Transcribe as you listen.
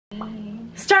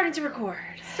Starting to record.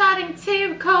 Starting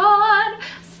to record.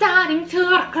 Starting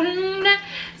to record.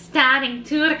 Starting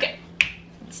to record.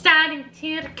 Starting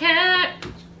to record.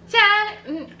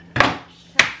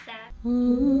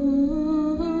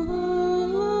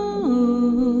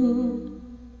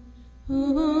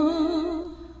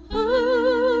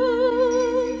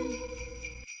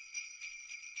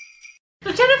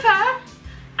 So Jennifer,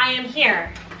 I am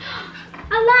here.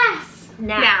 Alas.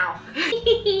 Now.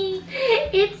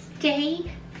 It's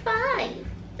day 5.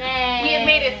 We have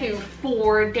made it through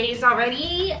 4 days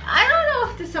already. I don't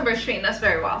know if December's treating us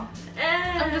very well.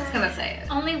 I'm just gonna say it.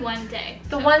 Only one day.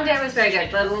 The one day was very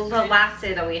good. The last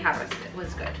day that we had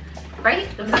was good. Right?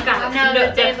 No,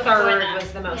 the day the before third that.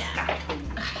 was the most Yeah. sky.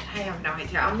 I have no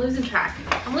idea. I'm losing track.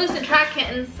 I'm losing track,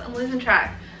 kittens. I'm losing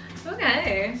track.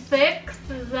 Okay. 6?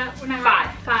 Is that when I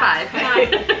Five.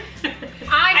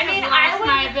 I mean, lost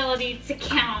my ability to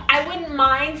count. I wouldn't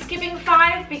mind skipping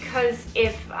 5 because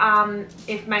if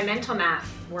my mental math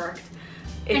worked,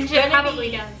 And it's it gonna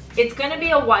probably be, does. It's gonna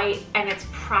be a white, and it's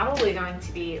probably going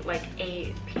to be like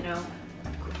a Pinot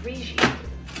Grigio.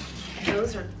 And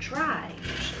those are dry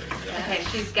usually. Yeah. Okay,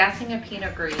 she's guessing a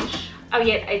Pinot Grigio. Oh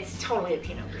yeah, it's totally a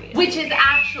Pinot Grigio. Which is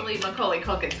actually Macaulay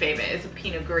Culkin's favorite, is a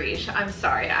Pinot Grigio. I'm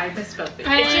sorry, I misspoke. It's just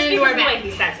And because we're of the way back.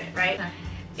 he says it, right?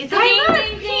 It's a Pinot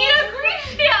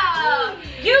Grigio.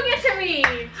 You get to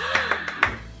read.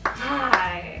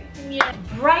 Hi. Yeah.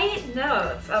 Bright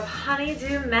notes of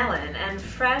honeydew melon and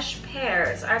fresh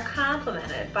pears are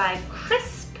complemented by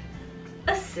crisp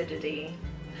acidity.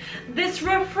 This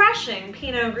refreshing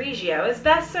Pinot Grigio is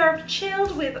best served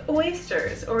chilled with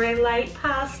oysters or a light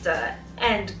pasta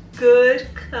and good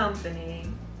company.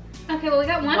 Okay, well we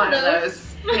got one of those.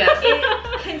 Yeah,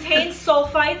 it contains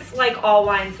sulfites like all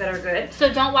wines that are good.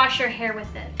 So don't wash your hair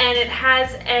with it. And it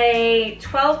has a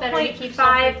better to keep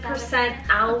sulfites out of 12.5%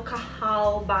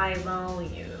 alcohol by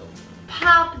volume.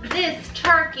 Pop this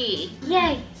turkey.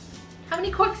 Yay. How many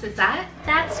corks is that?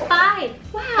 That's 5.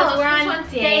 Wow, Because we're this on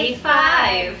one's day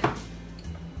 5.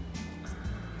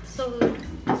 So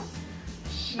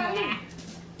Yeah.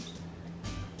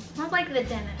 smells like the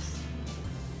dentist.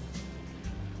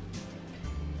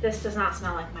 This does not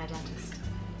smell like my dentist.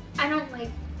 I don't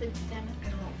like the dentist.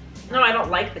 No, I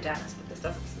don't like the dentist, but this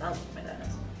doesn't smell like my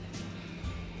dentist.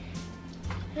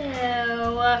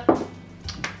 Ew.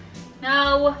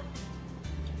 No.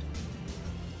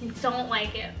 Don't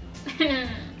like it.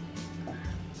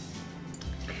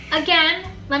 Again,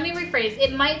 let me rephrase.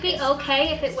 It might be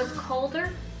okay if it was colder.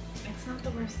 It's not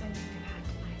the worst thing we've had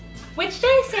tonight. Which day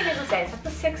is St. Nicholas Day? Is that the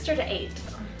 6th or the 8th?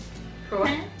 For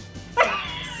what?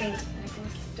 St.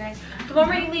 Nicholas Day. The one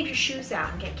where you leave your shoes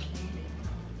out and get candy.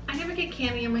 I never get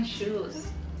candy in my shoes.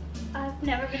 I've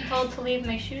never been told to leave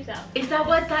my shoes out. Is that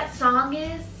what that song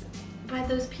is by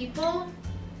those people?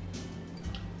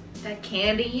 That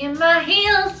candy in my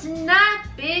heels tonight,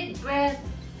 big breath.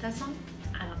 That song?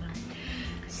 I don't know.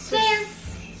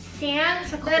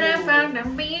 Santa Claus.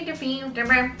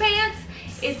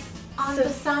 It's on the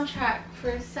soundtrack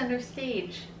for Center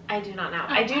Stage. I do not know.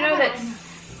 Oh, I do know that fun.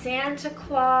 Santa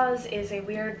Claus is a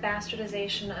weird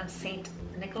bastardization of Saint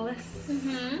Nicholas.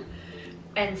 Mm-hmm.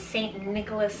 And Saint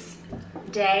Nicholas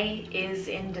Day is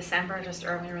in December, just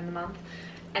earlier in the month.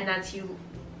 And that's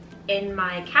in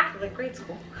my Catholic grade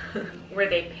school, where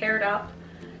they paired up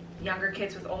younger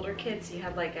kids with older kids. So you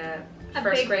had like a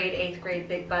first grade, 8th grade,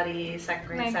 big buddy, 2nd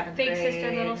grade, 7th Big grade.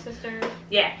 sister, little sister.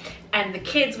 Yeah, and the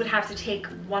kids would have to take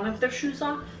one of their shoes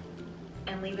off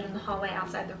and leave it in the hallway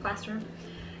outside their classroom.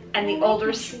 And the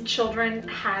older children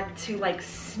had to like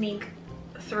sneak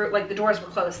through, like the doors were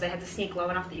closed, so they had to sneak low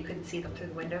enough that you couldn't see them through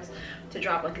the windows to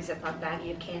drop like a Ziploc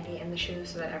baggie of candy in the shoes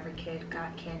so that every kid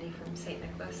got candy from St.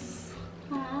 Nicholas.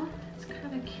 Aww. It's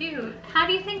kind of cute. How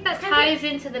do you think that ties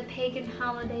into the pagan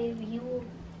holiday of Yule?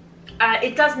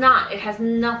 It does not. It has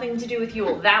nothing to do with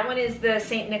Yule. That one is the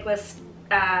St. Nicholas,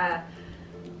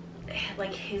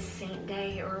 like his saint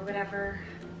day or whatever.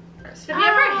 Have you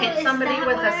ever hit is somebody that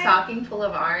with a why? stocking full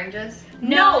of oranges?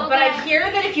 No, but I that- hear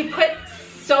that if you put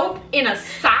soap in a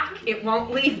sock, it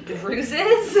won't leave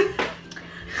bruises.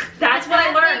 That's what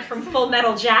I learned from Full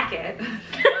Metal Jacket.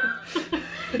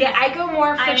 Yeah, I go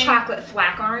more for chocolate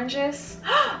flak oranges.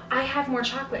 I have more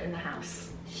chocolate in the house.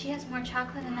 She has more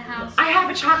chocolate in the house. I have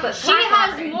a chocolate She flak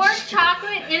has orange. more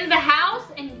chocolate in the house,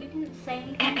 and you didn't say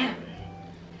anything.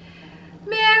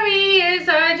 Merry is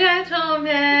our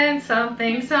gentleman,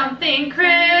 something, something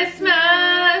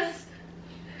Christmas.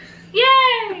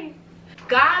 Yay!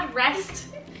 God rest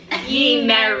ye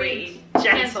merry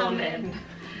gentlemen.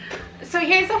 So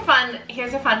here's a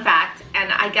fun fact,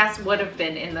 and I guess would have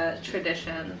been in the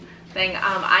tradition thing.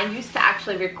 I used to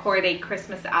actually record a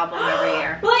Christmas album every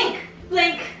year. Blink,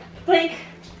 blink, blink,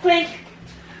 blink.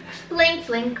 Blink,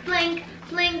 blink, blink,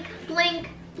 blink, blink,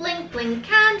 blink, blink.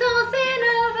 Candles in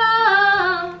a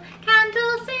row.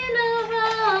 Candles in a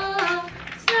row.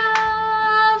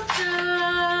 Snow,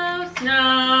 snow,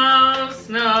 snow,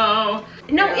 snow.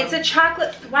 No, it's a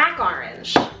chocolate thwack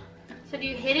orange. So do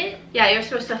you hit it? Yeah, you're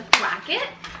supposed to thwack it,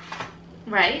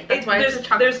 right? That's why it's a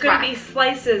chocolate There's going thwack. to be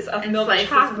slices of And milk slices of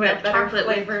chocolate milk that are chocolate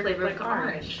flavored flavored like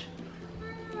orange.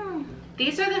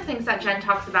 These are the things that Jen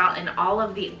talks about in all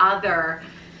of the other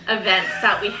events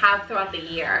that we have throughout the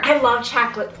year. I love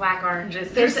chocolate thwack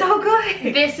oranges. They're so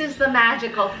good. This is the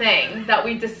magical thing that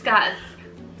we discuss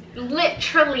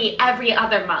literally every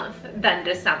other month than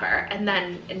December. And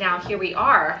then now here we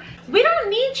are. We don't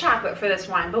need chocolate for this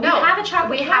wine, but we have a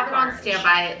chocolate We have it on orange.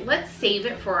 standby. Let's save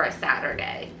it for a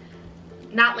Saturday.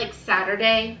 Not like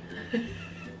Saturday.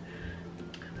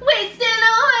 Wasting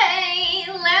away,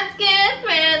 let's get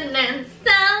rid and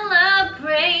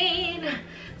celebrate.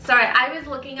 Sorry, I was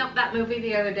looking up that movie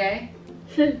the other day.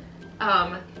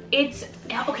 It's,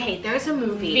 okay, there's a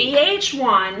movie.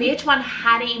 VH1. VH1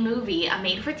 had a movie, a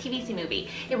made-for-TVC movie.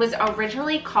 It was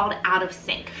originally called Out of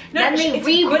Sync. No, Then they it's a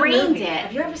good rebranded movie. it.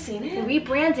 Have you ever seen it?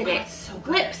 Rebranded it so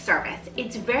good. Lip Service.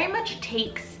 It's very much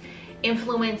takes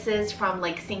influences from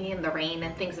like Singing in the Rain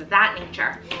and things of that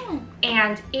nature.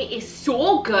 And it is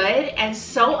so good and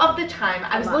so of the time.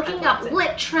 I was looking up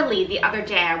literally the other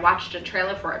day, I watched a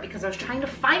trailer for it because I was trying to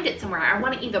find it somewhere. I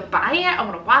want to either buy it, I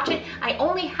want to watch it. I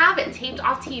only have it taped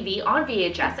off TV on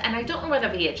VHS and I don't know where the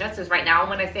VHS is right now. And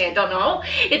when I say I don't know,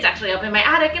 it's actually up in my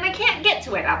attic and I can't get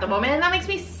to it at the moment and that makes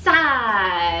me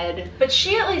sad. But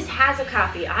she at least has a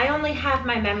copy. I only have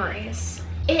my memories.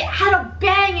 It had a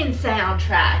banging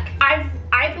soundtrack.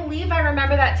 I believe I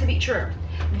remember that to be true.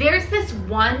 There's this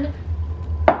one.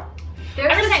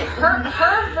 There's I'm this saying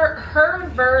her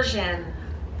version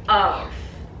of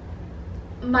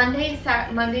Mondays.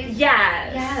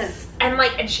 Yes. Yes. And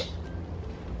like,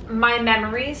 my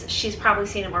memories, she's probably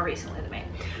seen it more recently than me.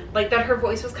 Like that her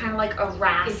voice was kind of like a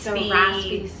raspy, It's so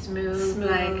raspy, smooth,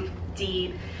 like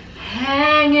deep.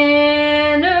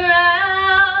 hanging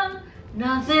around,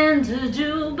 nothing to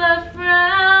do but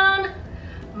frown.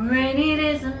 Rainy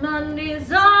days and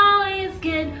Mondays always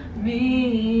get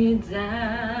me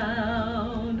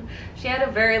down. She had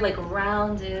a very like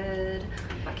rounded,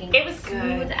 fucking It was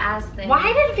smooth good. ass thing.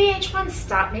 Why did VH1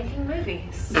 stop making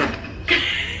movies?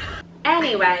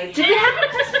 Anyway, did we have a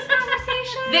Christmas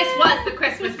conversation? This was the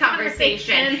Christmas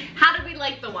conversation. How did we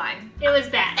like the wine? It was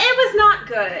bad. It was not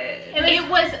good. It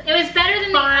was better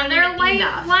than the fine other white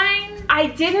enough. wine. I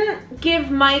didn't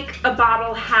give Mike a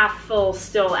bottle half full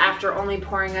still after only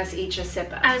pouring us each a sip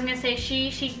of. I was gonna say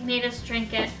she made us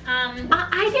drink it.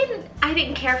 I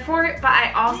didn't care for it, but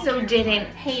I also didn't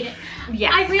hate it.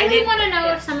 Yes, I really didn't want to know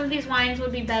hate if some of these wines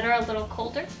would be better a little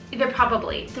colder. it. They're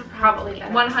probably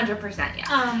better. 100%,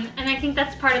 yeah. And I think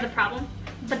that's part of the problem.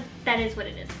 But that is what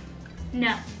it is.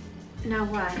 No, No,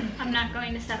 what? I'm not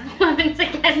going to 7-Elevens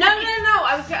again. No.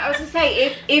 I was gonna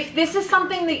say if this is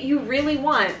something that you really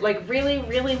want, like really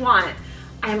want,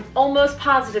 I'm almost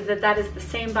positive that is the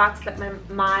same box that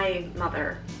my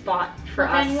mother bought for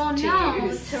us Then we'll to know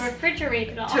use. to refrigerate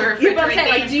it all. To refrigerate You're about to say, the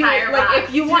like, do you, entire like, box,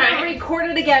 if you want to right? record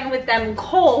it again with them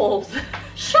cold,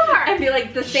 Sure. and be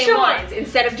like the same Sure. wines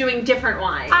instead of doing different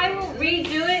wines. I will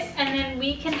redo it, and then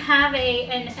we can have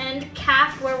an end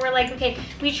cap where we're like, okay,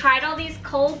 we tried all these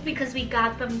cold because we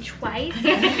got them twice,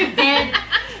 and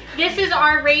this is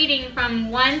our rating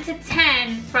from 1 to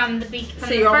 10 from the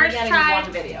So you're only first getting try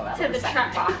one video out to of the the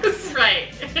second try. box.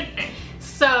 Right.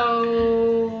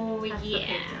 So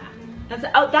yeah.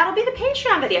 That'll be the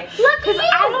Patreon video. Because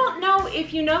I don't know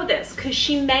if you know this, because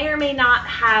she may or may not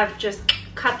have just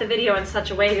cut the video in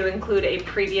such a way to include a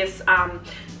previous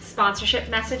sponsorship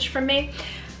message from me.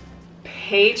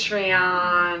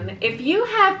 Patreon. If you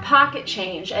have pocket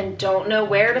change and don't know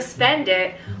where to spend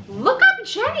it, look up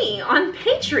Jenny on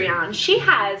Patreon. She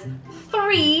has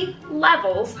 3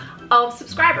 levels of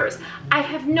subscribers. I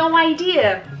have no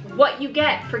idea what you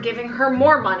get for giving her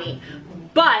more money,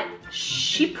 but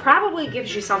she probably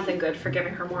gives you something good for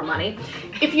giving her more money.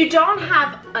 If you don't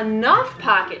have enough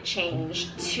pocket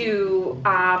change to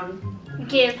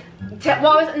Give. I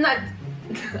wasn't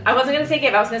gonna say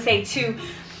give, I was gonna say to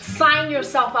sign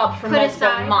yourself up for Put multiple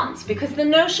aside. months, because the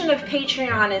notion of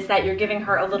Patreon is that you're giving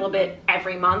her a little bit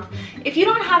every month. If you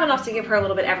don't have enough to give her a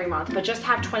little bit every month, but just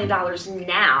have $20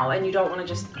 now and you don't want to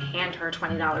just hand her a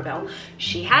 $20 bill,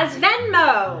 she has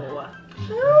Venmo.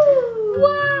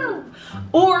 Woo!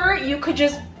 Or you could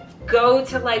just go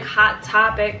to like Hot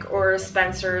Topic or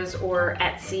Spencer's or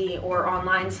Etsy or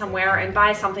online somewhere and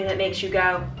buy something that makes you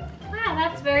go, wow,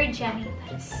 that's very Jenny.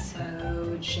 that is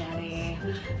so Jenny.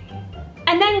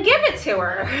 And then give it to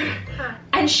her.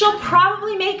 And she'll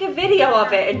probably make a video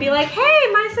of it and be like,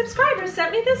 hey, my subscriber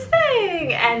sent me this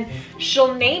thing. And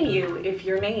she'll name you if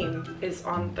your name is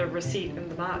on the receipt in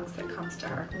the box that comes to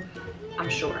her. I'm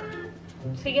sure.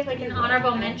 So you get like an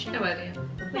honorable mention, No idea.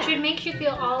 which would make you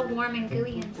feel all warm and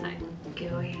gooey inside.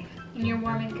 Gooey. In your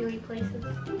warm and gooey places.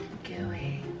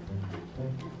 Gooey.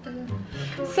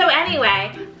 So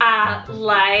anyway,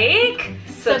 like,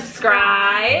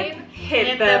 subscribe,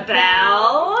 hit the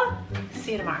bell.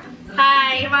 See you tomorrow. Bye.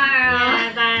 See you tomorrow.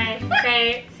 Yeah, bye.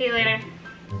 Great. See you later.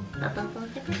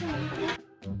 Bye.